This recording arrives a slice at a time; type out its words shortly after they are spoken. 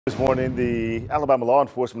This morning, the Alabama law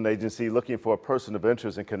enforcement agency looking for a person of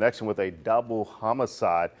interest in connection with a double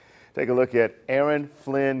homicide. Take a look at Aaron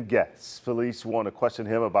Flynn Guess. Police want to question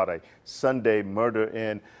him about a Sunday murder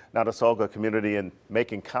in Notasulga community in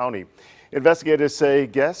Macon County. Investigators say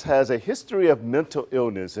Guess has a history of mental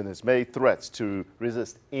illness and has made threats to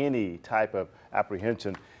resist any type of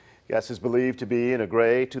apprehension. Guess is believed to be in a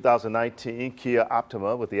gray 2019 Kia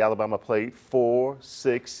Optima with the Alabama plate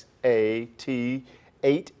 46AT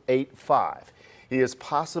 885. He is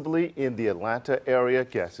possibly in the Atlanta area.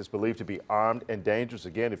 Guess is believed to be armed and dangerous.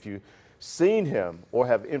 Again, if you've seen him or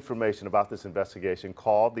have information about this investigation,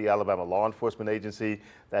 call the Alabama Law Enforcement Agency.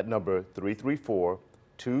 That number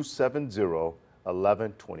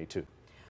 334-270-1122.